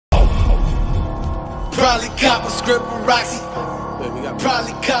Probably cop a script with Roxy.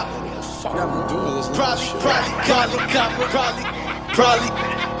 Probably cop.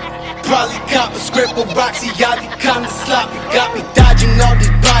 Probably cop a script with Roxy. Y'all be kinda sloppy. Got me dodging all these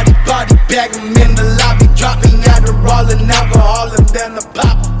body bag 'em in the lobby. Drop me out of rolling alcohol and then the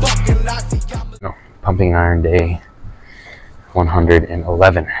pop a fucking Oxy. No, pumping iron day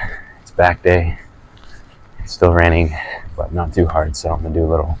 111. It's back day. It's still raining, but not too hard, so I'm gonna do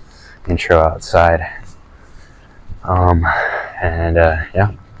a little intro outside. Yeah,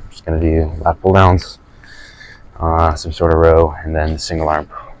 I'm just gonna do lat pull downs, some sort of row, and then single arm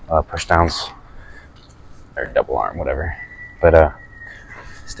push downs, or double arm, whatever. But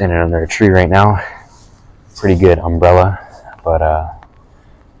standing under a tree right now, pretty good umbrella, but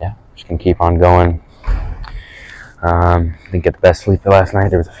yeah, just gonna keep on going. Didn't get the best sleep last night.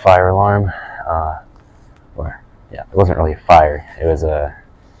 There was a fire alarm, yeah, it wasn't really a fire, it was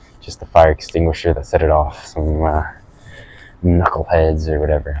just a fire extinguisher that set it off. Some knuckleheads or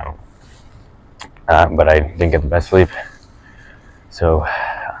whatever, I don't know. But I didn't get the best sleep, so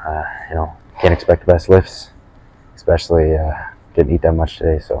you know, can't expect the best lifts, especially didn't eat that much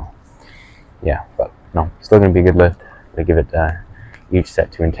today. So yeah, but no, still gonna be a good lift. Gonna give it each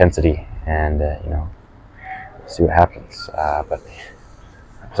set to intensity, and you know, see what happens. But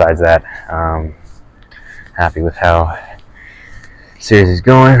besides that, happy with how series is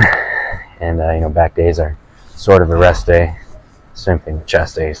going, and you know, back days are sort of a rest day. Same thing with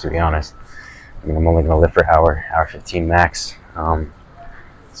chest days, to be honest. I mean, I'm only going to lift for hour 15 max,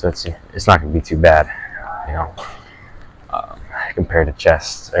 so it's not going to be too bad, you know, compared to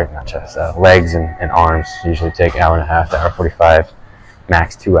chest, or not chest, legs and arms. Usually take hour and a half to hour 45,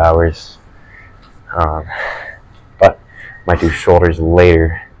 max 2 hours. But might do shoulders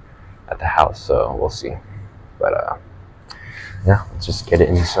later at the house, so we'll see. But yeah, let's just get it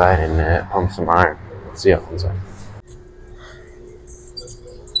inside and pump some iron. Let's see how it comes out.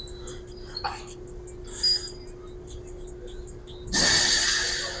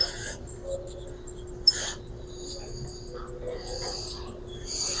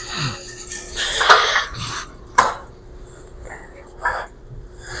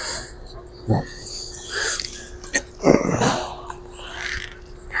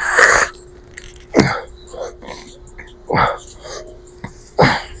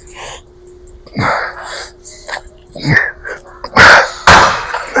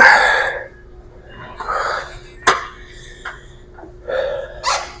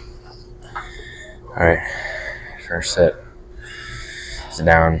 Alright, first set is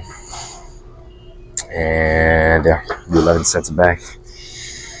down, and yeah, do 11 sets of back.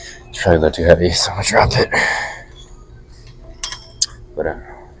 It's probably a little too heavy, so I'm gonna drop it. But yeah.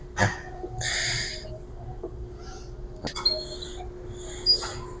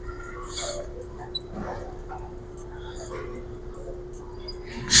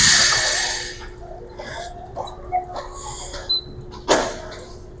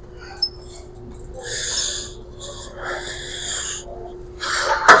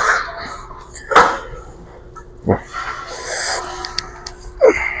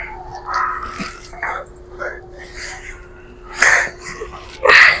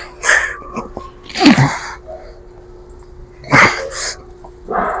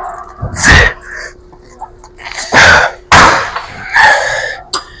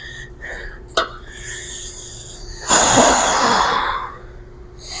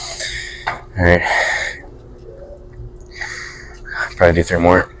 Alright, probably do 3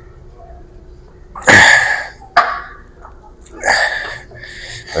 more.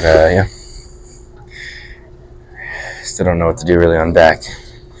 But yeah, still don't know what to do really on back.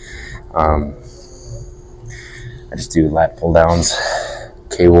 I just do lat pull downs,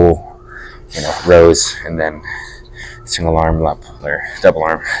 cable, you know, rows, and then single arm lat or double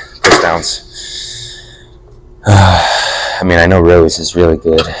arm push downs. I mean, I know rows is really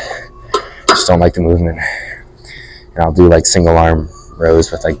good. Just don't like the movement, and I'll do like single arm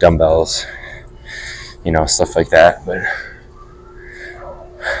rows with like dumbbells, you know, stuff like that. But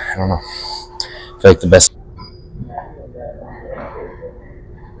I don't know, I feel like the best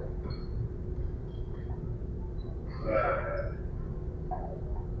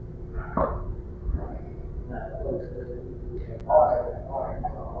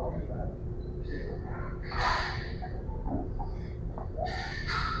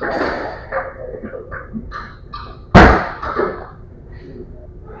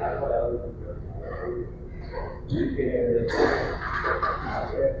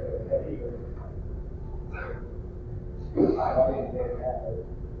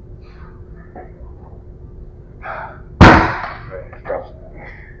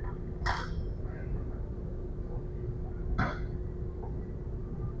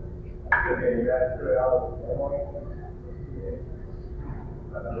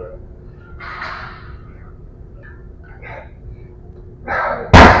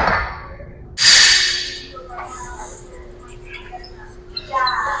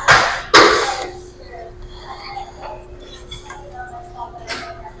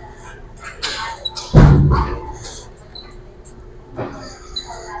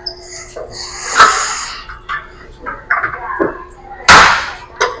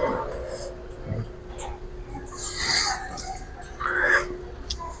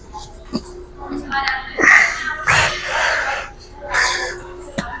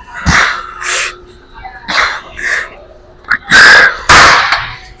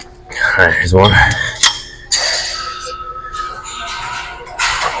Alright, here's one.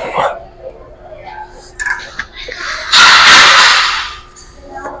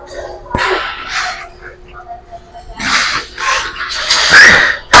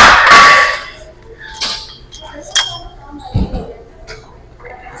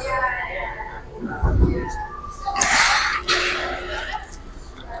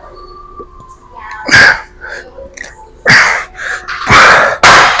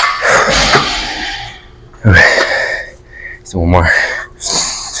 Okay. So one more.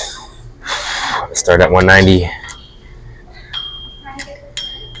 Start at 190.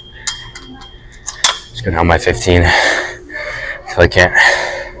 Just go down by 15 until I can't.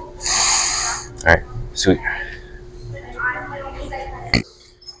 Alright, sweet.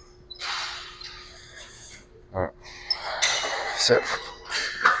 Alright. So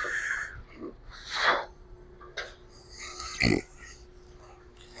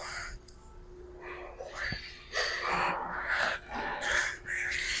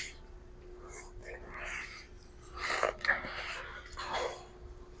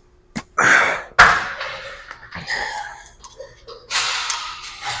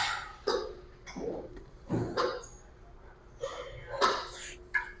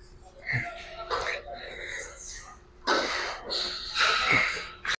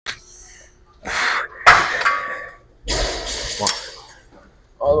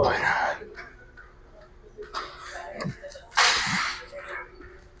all the way down.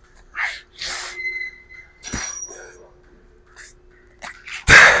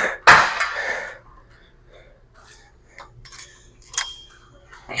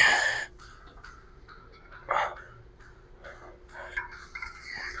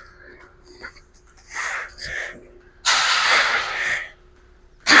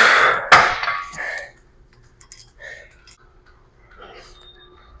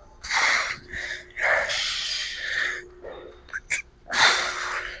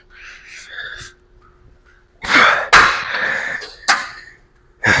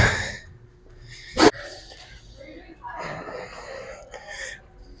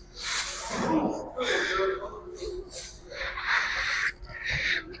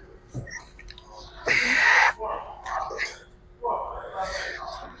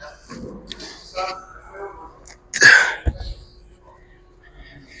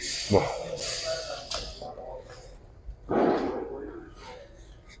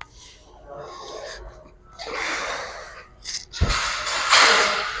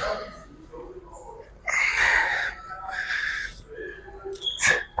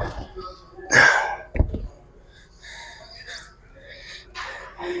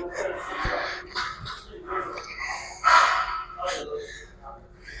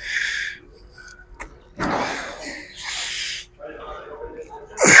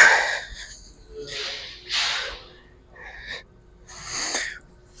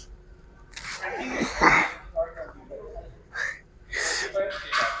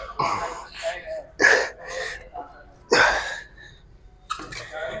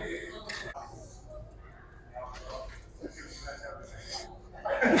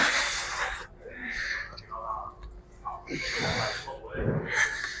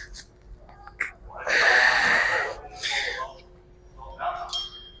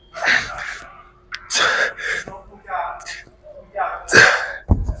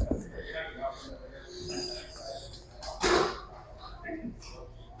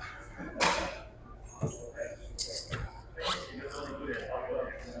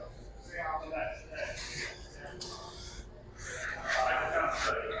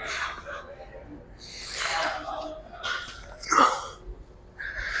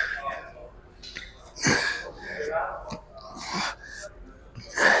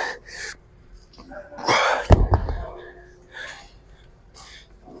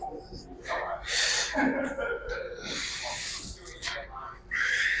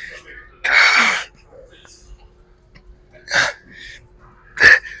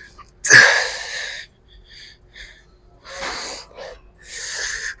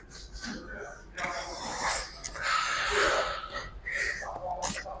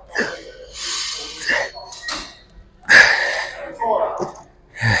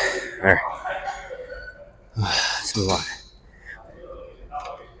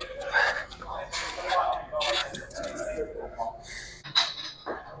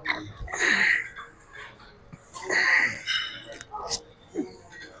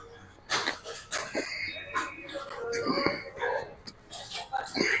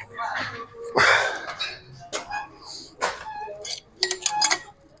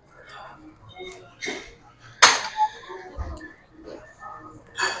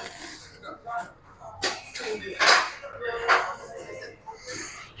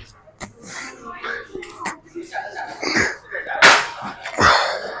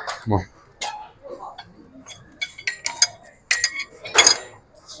 Come on.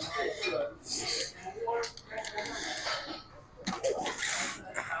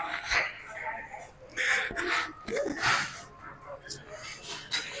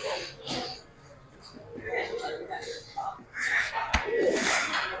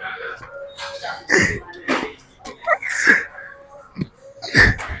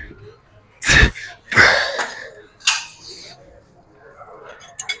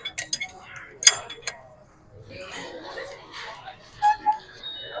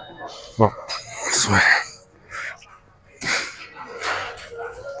 Come on. This way.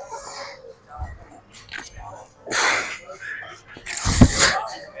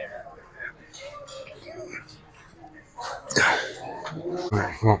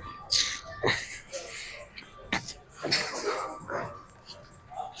 Come on.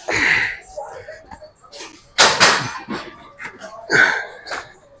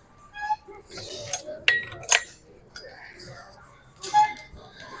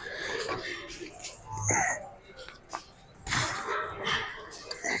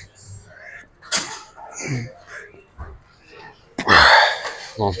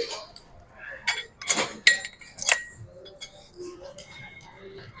 Come on.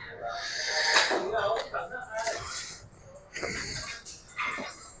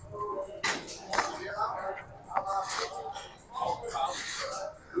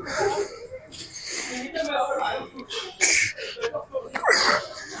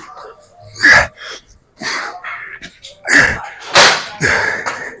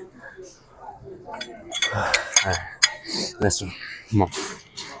 Alright. This one. Come on.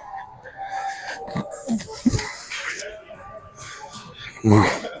 Come on.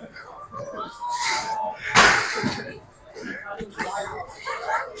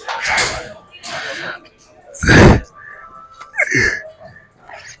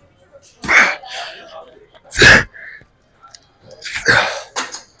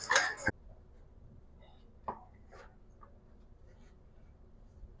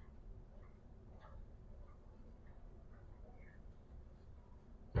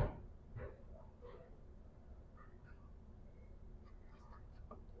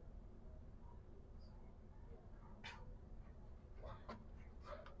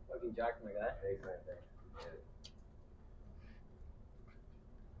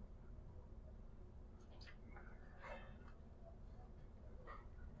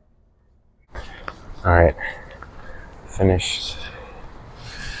 All right, finished,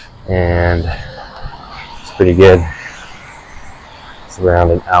 and it's pretty good. It's around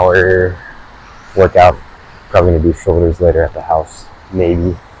an hour workout. Probably gonna do shoulders later at the house,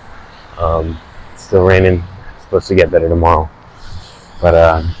 maybe. It's still raining. It's supposed to get better tomorrow, but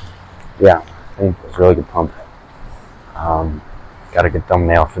yeah, I think it was a really good pump. Got a good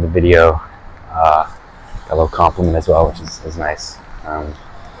thumbnail for the video. Got a little compliment as well, which is nice.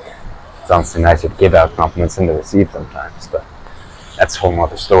 It's honestly nicer to give out compliments than to receive sometimes, but that's a whole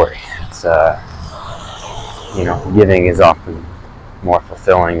other story. It's giving is often more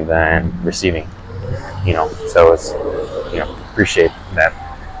fulfilling than receiving. So it's appreciate that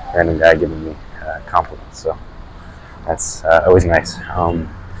random guy giving me compliments. So that's always nice.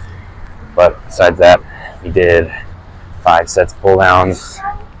 But besides that, we did 5 sets of pull downs,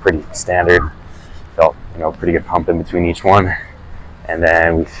 pretty standard. Felt pretty good pump in between each one. And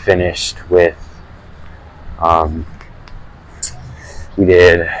then we finished with, we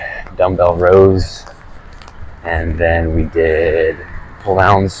did dumbbell rows, and then we did pull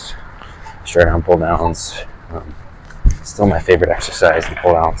downs, straight arm pull downs. Still my favorite exercise, the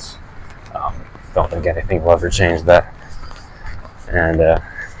pull downs. Don't think anything will ever change that. And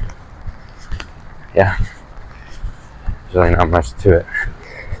yeah, there's really not much to it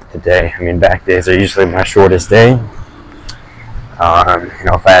today. I mean, back days are usually my shortest day.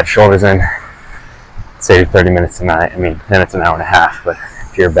 If I had shoulders in, say 30 minutes a night, then it's an hour and a half. But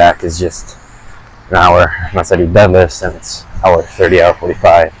if your back is just an hour, unless I do deadlifts, then it's hour 30, hour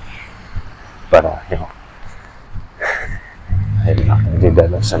 45. But I'm not going to do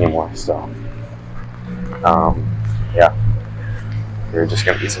deadlifts anymore. So yeah, we're just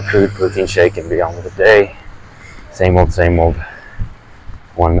going to eat some food, protein shake, and be on with the day. Same old.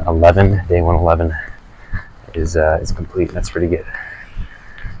 111, day 111 is complete. That's pretty good.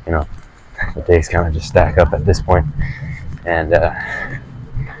 The days kind of just stack up at this point. And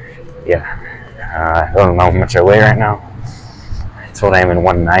yeah, I don't know how much I weigh right now. I told I'm in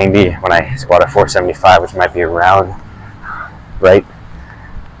 190 when I squat at 475, which might be around right,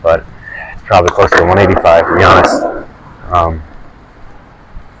 but it's probably closer to 185 to be honest.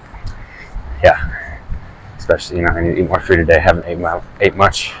 Yeah, especially I need to eat more food today. I haven't ate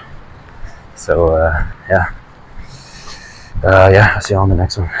much. So yeah, I'll see y'all in the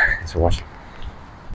next one. Thanks for watching.